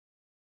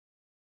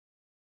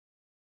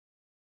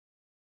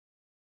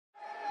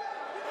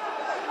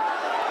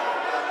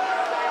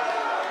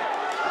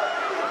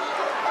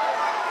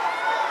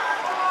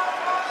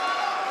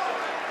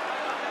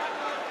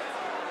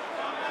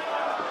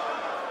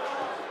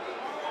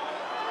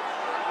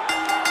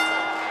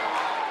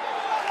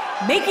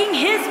Making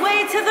his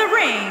way to the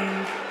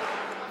ring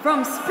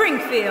from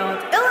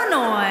Springfield,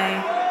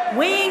 Illinois,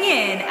 weighing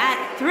in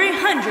at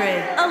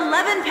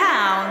 311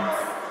 pounds,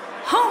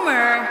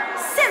 Homer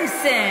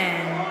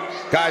Simpson.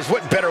 Guys,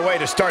 what better way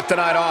to start the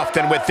night off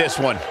than with this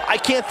one? I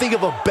can't think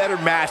of a better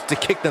match to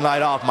kick the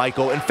night off,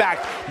 Michael. In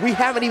fact, we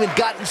haven't even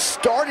gotten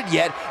started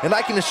yet, and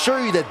I can assure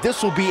you that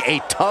this will be a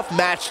tough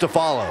match to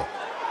follow.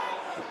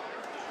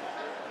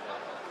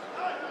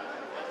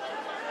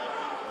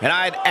 And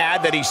I'd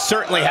add that he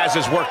certainly has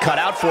his work cut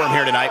out for him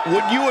here tonight.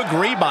 Would you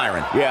agree,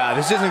 Byron? Yeah,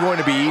 this isn't going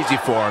to be easy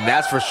for him,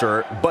 that's for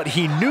sure. But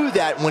he knew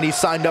that when he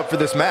signed up for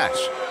this match.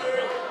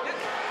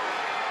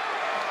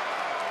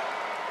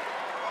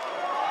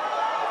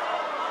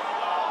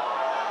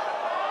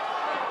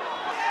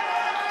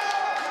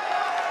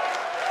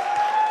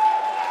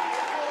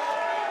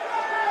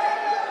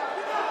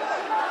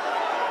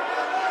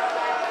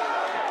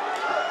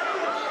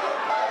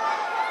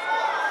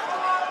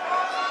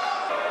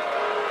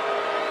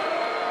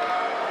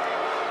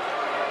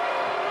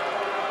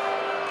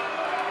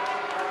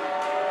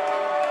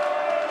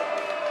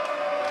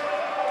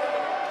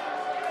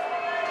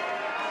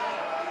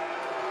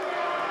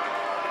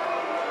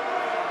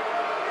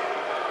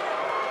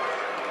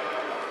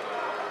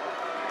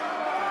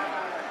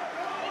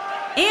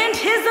 And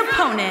his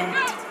opponent,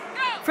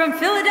 from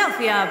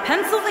Philadelphia,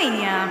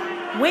 Pennsylvania,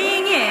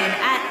 weighing in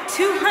at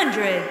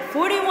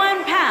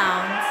 241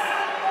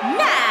 pounds,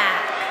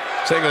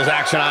 Mac. Singles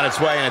action on its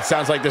way, and it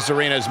sounds like this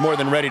arena is more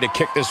than ready to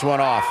kick this one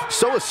off.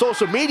 So is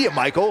social media,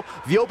 Michael.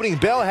 The opening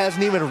bell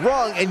hasn't even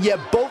rung, and yet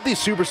both these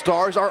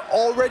superstars are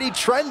already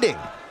trending.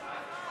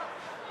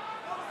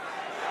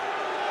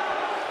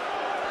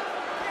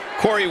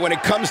 Corey, when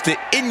it comes to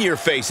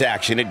in-your-face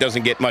action, it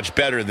doesn't get much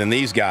better than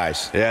these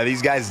guys. Yeah,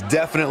 these guys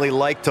definitely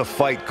like to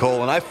fight,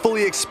 Cole, and I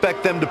fully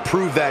expect them to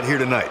prove that here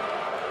tonight.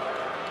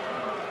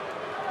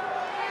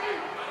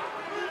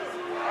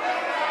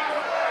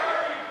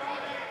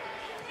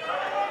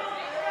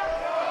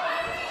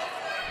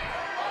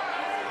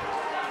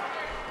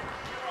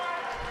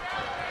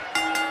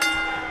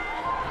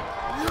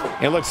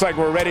 It looks like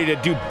we're ready to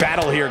do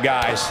battle here,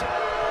 guys.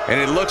 And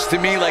it looks to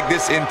me like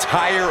this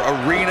entire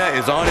arena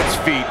is on its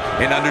feet,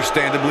 and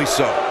understandably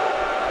so.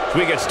 As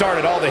we get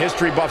started, all the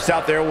history buffs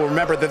out there will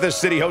remember that this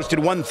city hosted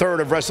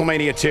 1/3 of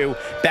WrestleMania 2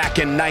 back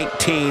in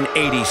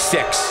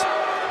 1986.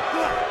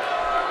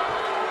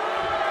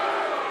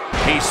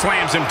 He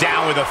slams him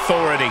down with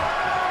authority.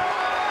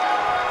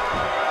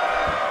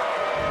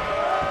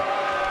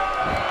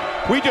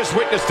 We just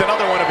witnessed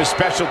another one of his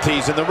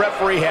specialties, and the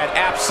referee had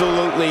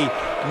absolutely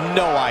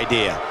no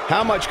idea.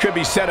 How much could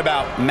be said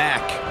about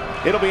Mac?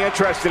 It'll be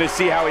interesting to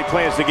see how he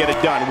plans to get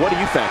it done. What do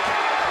you think?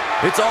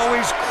 It's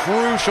always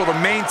crucial to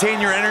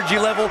maintain your energy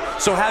level,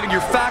 so having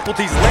your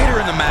faculties later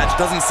in the match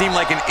doesn't seem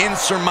like an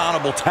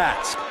insurmountable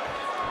task.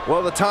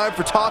 Well, the time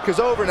for talk is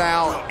over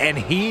now, and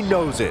he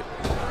knows it.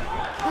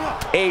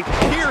 A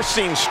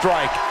piercing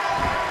strike.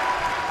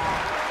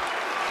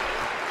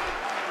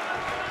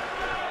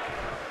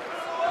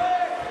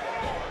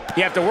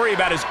 You have to worry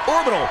about his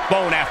orbital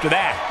bone after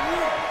that.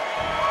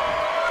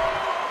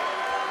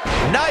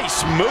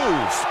 Nice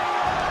move.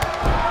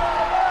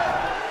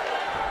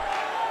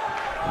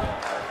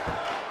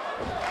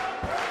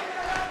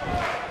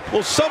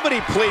 Will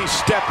somebody please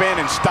step in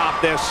and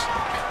stop this?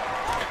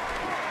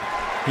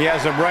 He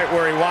has him right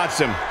where he wants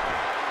him.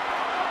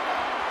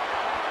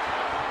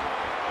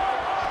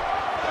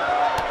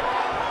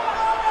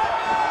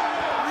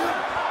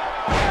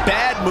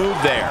 Bad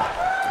move there.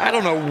 I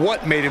don't know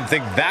what made him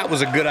think that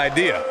was a good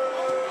idea.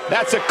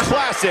 That's a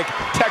classic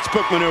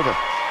textbook maneuver.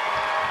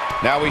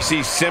 Now we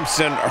see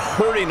Simpson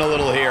hurting a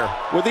little here.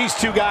 With these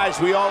two guys,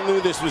 we all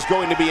knew this was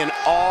going to be an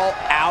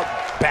all-out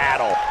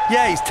battle.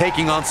 Yeah, he's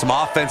taking on some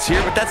offense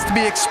here, but that's to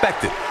be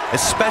expected,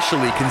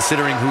 especially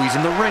considering who he's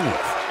in the ring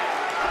with.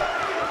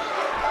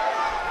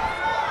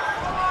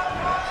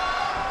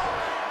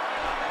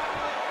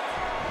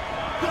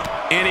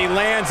 And he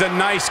lands a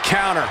nice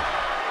counter.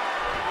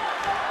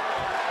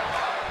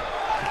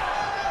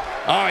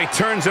 Oh, he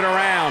turns it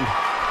around.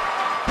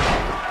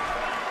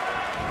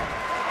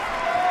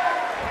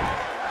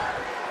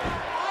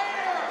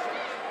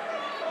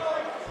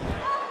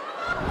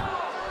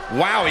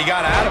 Wow, he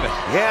got out of it.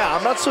 Yeah,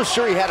 I'm not so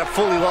sure he had it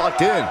fully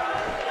locked in.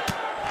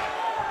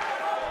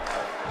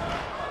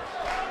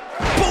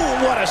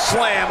 Boom, what a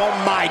slam. Oh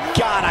my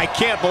God, I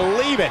can't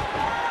believe it.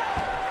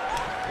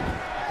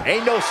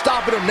 Ain't no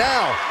stopping him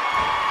now.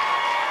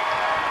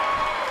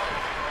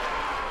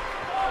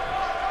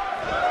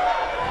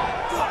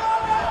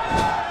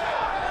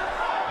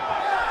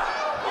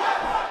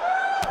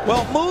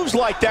 Well, moves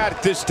like that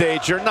at this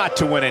stage are not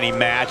to win any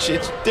match.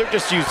 They're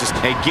just used as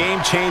a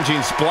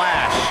game-changing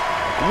splash.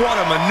 What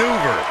a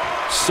maneuver.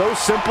 So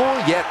simple,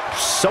 yet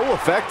so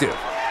effective.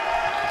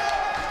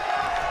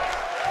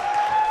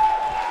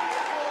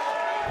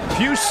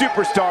 Few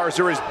superstars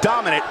are as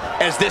dominant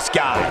as this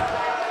guy.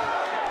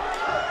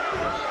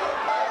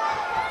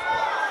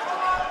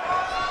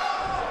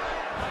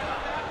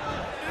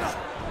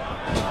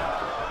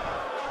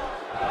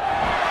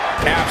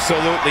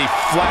 Absolutely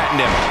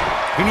flattened him.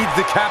 He needs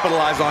to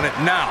capitalize on it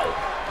now.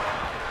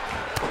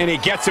 And he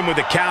gets him with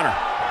the counter.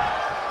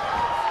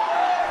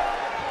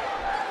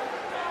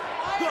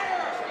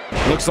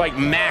 Looks like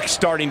Mac's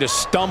starting to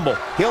stumble.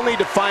 He'll need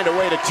to find a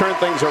way to turn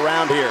things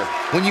around here.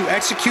 When you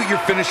execute your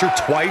finisher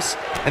twice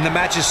and the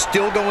match is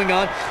still going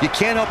on, you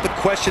can't help but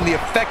question the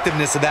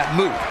effectiveness of that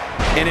move.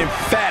 An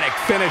emphatic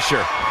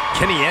finisher.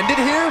 Can he end it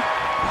here?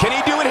 Can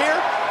he do it here?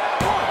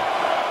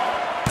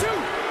 1, 2,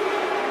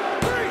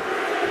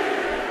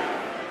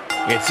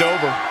 3. It's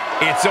over.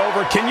 It's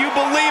over. Can you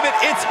believe it?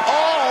 It's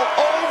all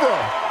over.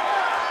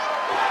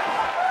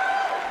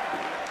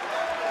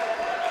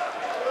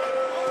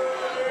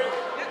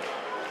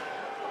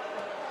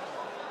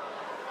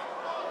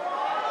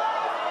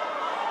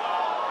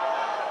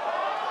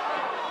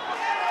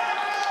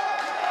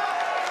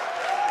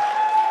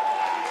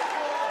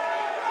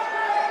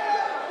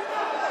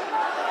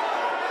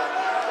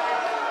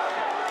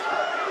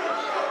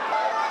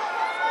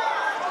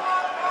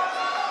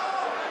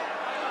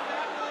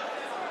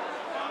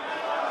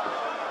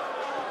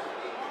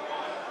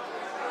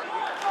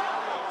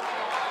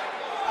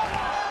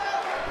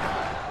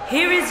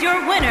 Here is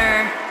your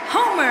winner,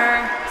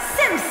 Homer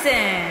Simpson.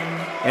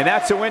 And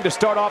that's a win to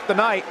start off the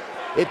night.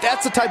 If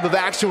that's the type of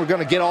action we're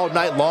going to get all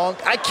night long,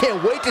 I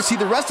can't wait to see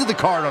the rest of the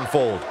card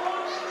unfold.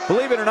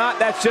 Believe it or not,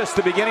 that's just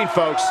the beginning,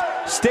 folks.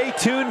 Stay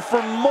tuned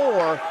for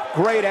more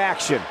great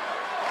action.